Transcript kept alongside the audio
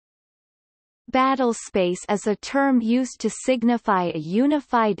Battlespace is a term used to signify a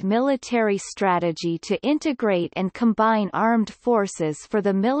unified military strategy to integrate and combine armed forces for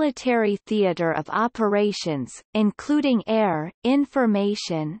the military theater of operations, including air,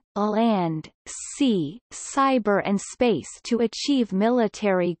 information, land, sea, cyber and space to achieve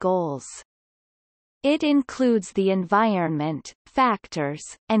military goals. It includes the environment, factors,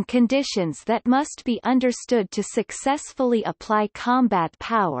 and conditions that must be understood to successfully apply combat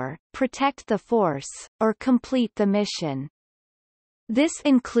power, protect the force, or complete the mission. This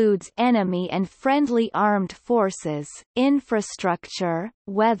includes enemy and friendly armed forces, infrastructure,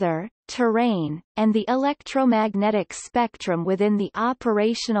 weather, terrain, and the electromagnetic spectrum within the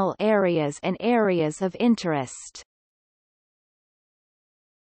operational areas and areas of interest.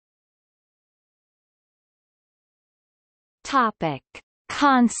 Topic.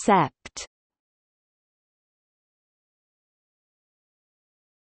 Concept.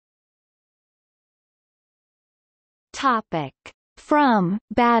 Topic. From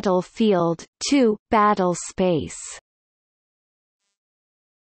battlefield to battlespace.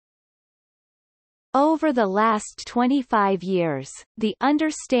 Over the last 25 years, the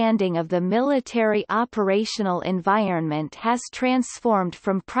understanding of the military operational environment has transformed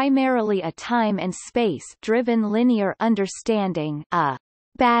from primarily a time and space-driven linear understanding, a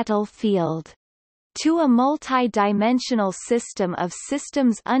battlefield, to a multi-dimensional system of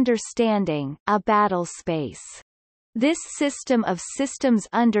systems understanding, a battlespace. This system of systems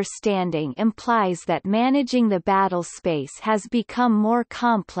understanding implies that managing the battlespace has become more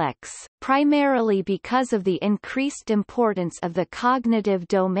complex, primarily because of the increased importance of the cognitive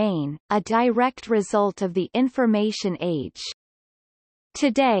domain, a direct result of the information age.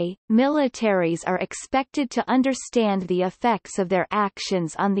 Today, militaries are expected to understand the effects of their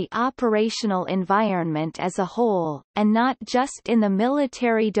actions on the operational environment as a whole, and not just in the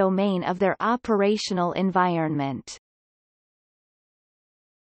military domain of their operational environment.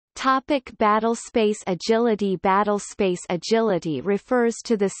 Topic. Battlespace agility. Battlespace agility refers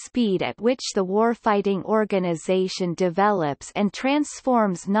to the speed at which the warfighting organization develops and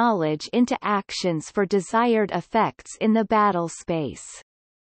transforms knowledge into actions for desired effects in the battlespace.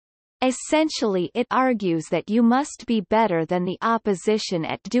 Essentially, it argues that you must be better than the opposition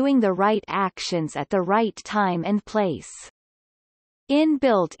at doing the right actions at the right time and place.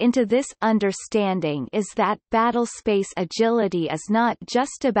 Inbuilt into this understanding is that battlespace agility is not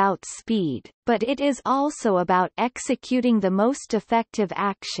just about speed, but it is also about executing the most effective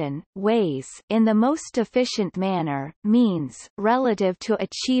action, ways, in the most efficient manner, means, relative to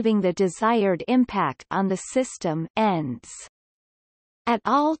achieving the desired impact on the system, ends. At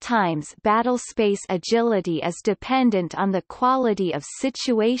all times, battlespace agility is dependent on the quality of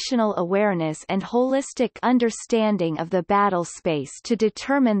situational awareness and holistic understanding of the battlespace to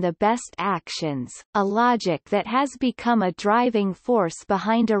determine the best actions, a logic that has become a driving force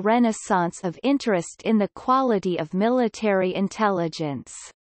behind a renaissance of interest in the quality of military intelligence.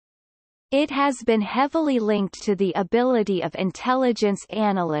 It has been heavily linked to the ability of intelligence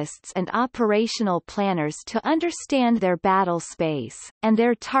analysts and operational planners to understand their battlespace, and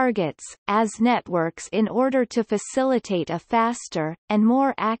their targets, as networks in order to facilitate a faster, and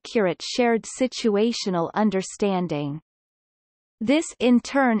more accurate shared situational understanding. This in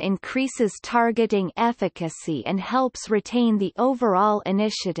turn increases targeting efficacy and helps retain the overall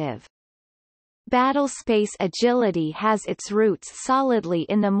initiative. Battlespace agility has its roots solidly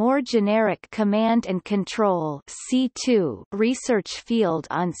in the more generic command and control (C2) research field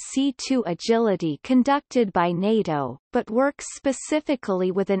on C2 agility conducted by NATO, but works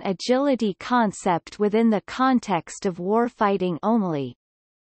specifically with an agility concept within the context of warfighting only.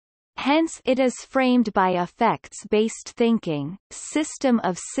 Hence it is framed by effects-based thinking, system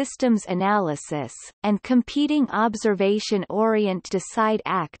of systems analysis, and competing observation-orient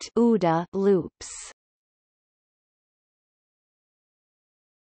decide-act (OODA) loops.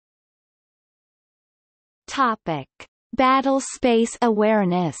 Topic: Battlespace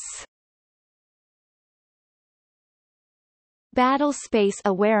awareness. Battlespace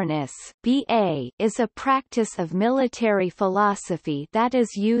awareness (BA) is a practice of military philosophy that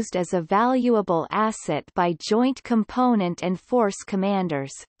is used as a valuable asset by joint component and force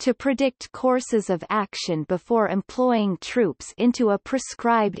commanders, to predict courses of action before employing troops into a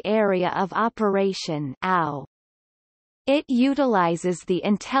prescribed area of operation (OW). It utilizes the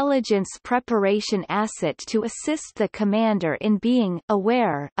intelligence preparation asset to assist the commander in being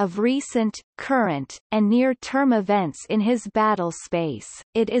aware of recent, current, and near-term events in his battle space.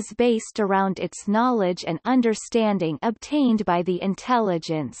 It is based around its knowledge and understanding obtained by the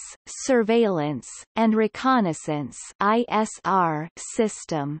intelligence, surveillance, and reconnaissance (ISR)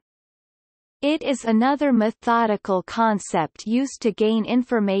 system. It is another methodical concept used to gain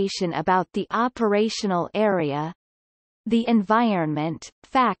information about the operational area, the environment,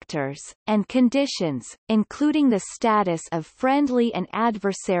 factors, and conditions, including the status of friendly and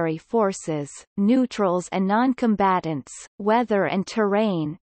adversary forces, neutrals and noncombatants, weather and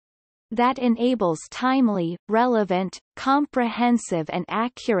terrain, that enables timely, relevant, comprehensive and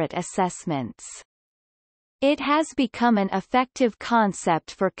accurate assessments. It has become an effective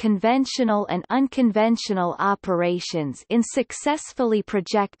concept for conventional and unconventional operations in successfully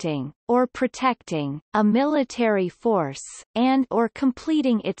projecting, or protecting, a military force, and/or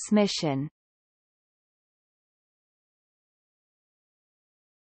completing its mission.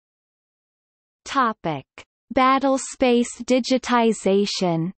 Topic: Battlespace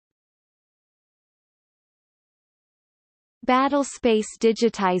digitization. Battlespace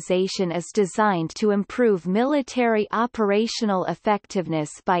digitization is designed to improve military operational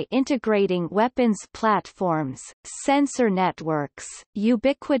effectiveness by integrating weapons platforms, sensor networks,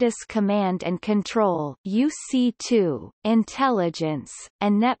 ubiquitous command and control (UC2), intelligence,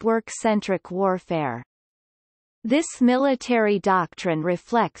 and network-centric warfare. This military doctrine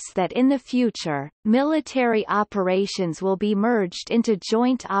reflects that in the future, military operations will be merged into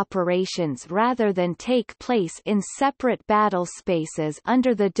joint operations rather than take place in separate battle spaces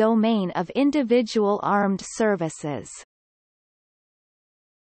under the domain of individual armed services.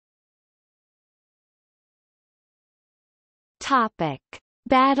 Topic: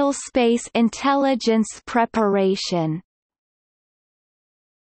 Battlespace intelligence preparation.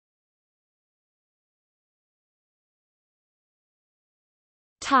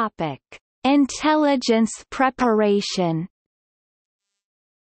 Topic: Intelligence preparation.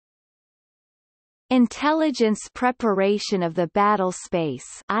 Intelligence preparation of the battlespace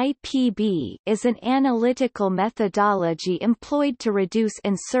 (IPB) is an analytical methodology employed to reduce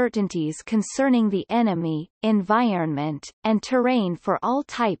uncertainties concerning the enemy, environment, and terrain for all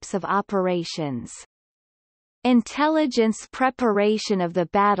types of operations. Intelligence preparation of the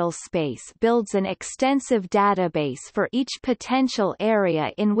battlespace builds an extensive database for each potential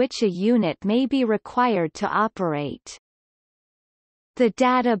area in which a unit may be required to operate. The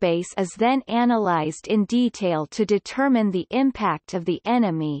database is then analyzed in detail to determine the impact of the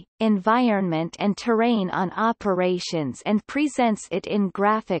enemy, environment and terrain on operations and presents it in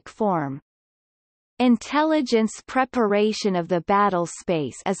graphic form. Intelligence preparation of the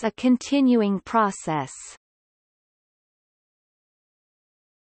battlespace is a continuing process.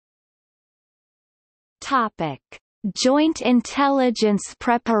 Topic: Joint intelligence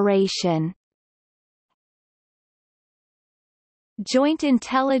preparation. Joint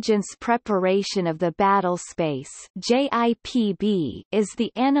intelligence preparation of the battlespace (JIPB) is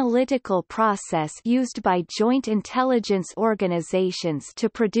the analytical process used by joint intelligence organizations to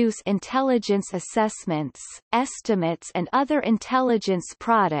produce intelligence assessments, estimates and other intelligence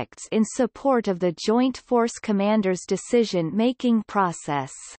products in support of the Joint Force Commander's decision-making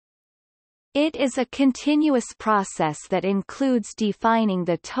process. It is a continuous process that includes defining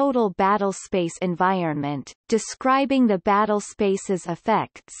the total battlespace environment, describing the battlespace's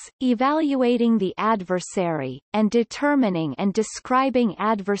effects, evaluating the adversary, and determining and describing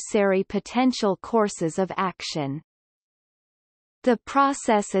adversary potential courses of action. The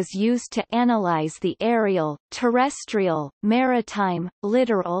process is used to analyze the aerial, terrestrial, maritime,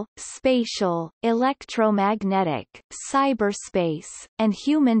 littoral, spatial, electromagnetic, cyberspace, and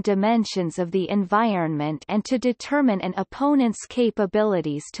human dimensions of the environment and to determine an opponent's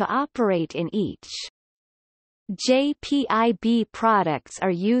capabilities to operate in each. JPIB products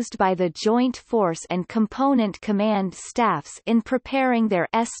are used by the Joint Force and Component Command staffs in preparing their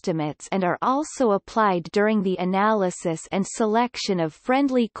estimates and are also applied during the analysis and selection of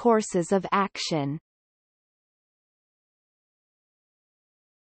friendly courses of action.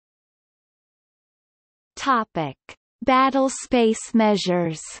 Topic: Battlespace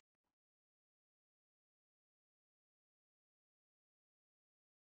measures.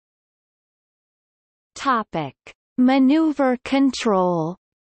 Topic: Maneuver control.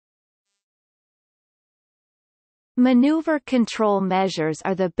 Maneuver control measures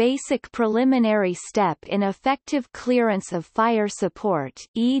are the basic preliminary step in effective clearance of fire support,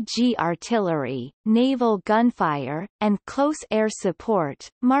 e.g. artillery, naval gunfire, and close air support,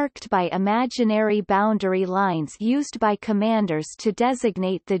 marked by imaginary boundary lines used by commanders to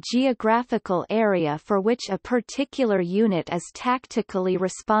designate the geographical area for which a particular unit is tactically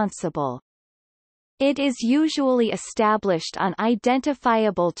responsible. It is usually established on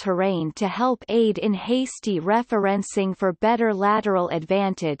identifiable terrain to help aid in hasty referencing for better lateral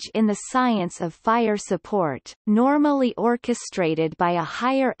advantage in the science of fire support, normally orchestrated by a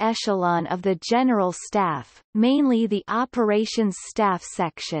higher echelon of the General Staff, mainly the Operations Staff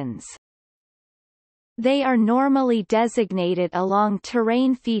sections. They are normally designated along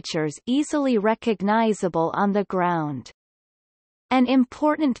terrain features easily recognizable on the ground. An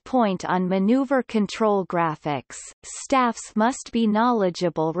important point on maneuver control graphics, staffs must be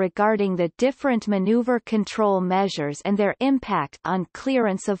knowledgeable regarding the different maneuver control measures and their impact on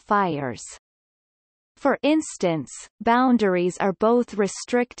clearance of fires. For instance, boundaries are both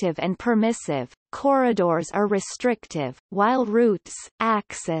restrictive and permissive, corridors are restrictive, while routes,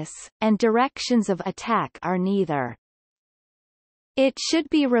 axis, and directions of attack are neither. It should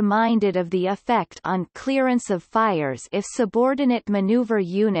be reminded of the effect on clearance of fires if subordinate maneuver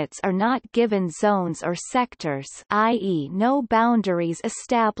units are not given zones or sectors, i.e. no boundaries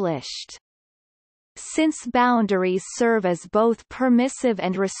established. Since boundaries serve as both permissive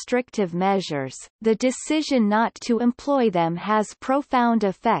and restrictive measures, the decision not to employ them has profound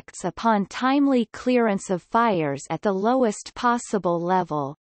effects upon timely clearance of fires at the lowest possible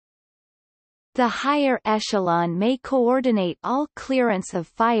level. The higher echelon may coordinate all clearance of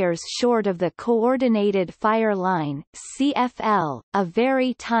fires short of the Coordinated Fire Line (CFL), a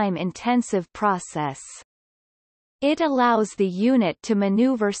very time-intensive process. It allows the unit to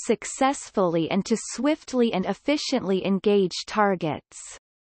maneuver successfully and to swiftly and efficiently engage targets.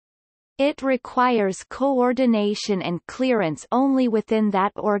 It requires coordination and clearance only within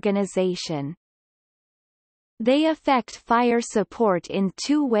that organization. They affect fire support in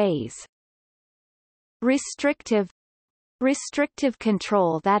two ways. Restrictive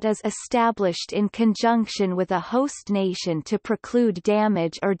control that is established in conjunction with a host nation to preclude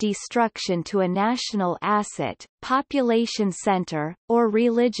damage or destruction to a national asset, population center, or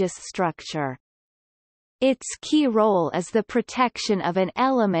religious structure. Its key role is the protection of an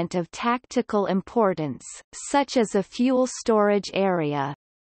element of tactical importance, such as a fuel storage area.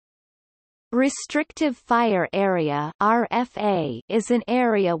 Restrictive Fire Area (RFA) is an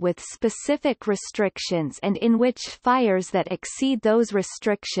area with specific restrictions and in which fires that exceed those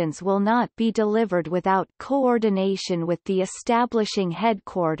restrictions will not be delivered without coordination with the establishing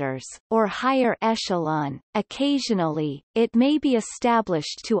headquarters, or higher echelon. Occasionally, it may be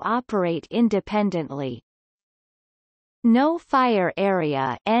established to operate independently. No Fire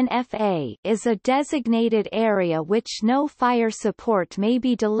Area (NFA) is a designated area which no fire support may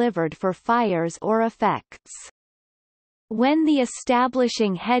be delivered for fires or effects. When the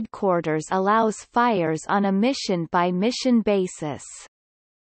establishing headquarters allows fires on a mission-by-mission basis.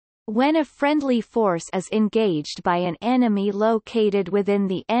 When a friendly force is engaged by an enemy located within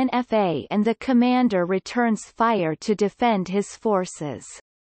the NFA and the commander returns fire to defend his forces.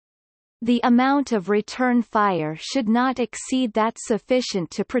 The amount of return fire should not exceed that sufficient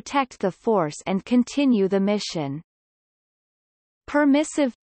to protect the force and continue the mission.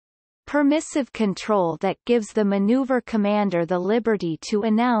 Permissive control that gives the maneuver commander the liberty to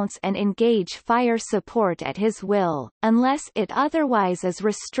announce and engage fire support at his will, unless it otherwise is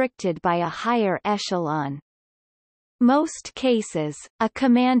restricted by a higher echelon. Most cases, a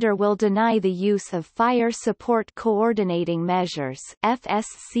commander will deny the use of Fire Support Coordinating Measures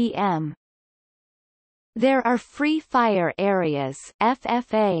 (FSCM). There are Free Fire Areas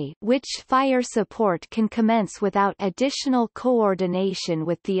 (FFA), which fire support can commence without additional coordination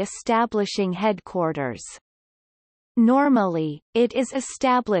with the establishing headquarters. Normally, it is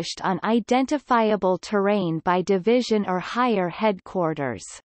established on identifiable terrain by division or higher headquarters.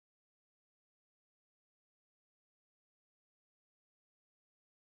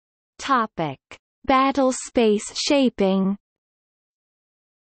 Topic: Battlespace shaping.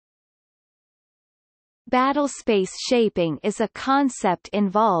 Battlespace shaping is a concept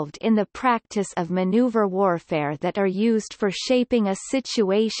involved in the practice of maneuver warfare that are used for shaping a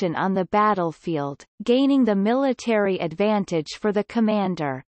situation on the battlefield, gaining the military advantage for the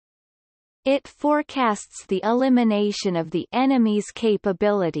commander. It forecasts the elimination of the enemy's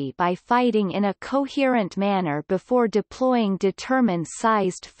capability by fighting in a coherent manner before deploying determined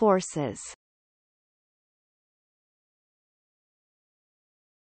sized forces.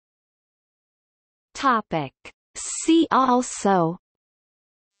 Topic. See also: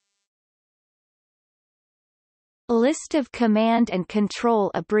 List of command and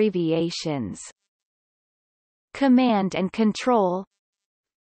control abbreviations. Command and control.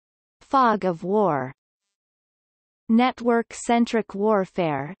 Fog of war. Network-centric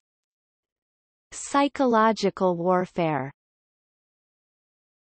warfare. Psychological warfare.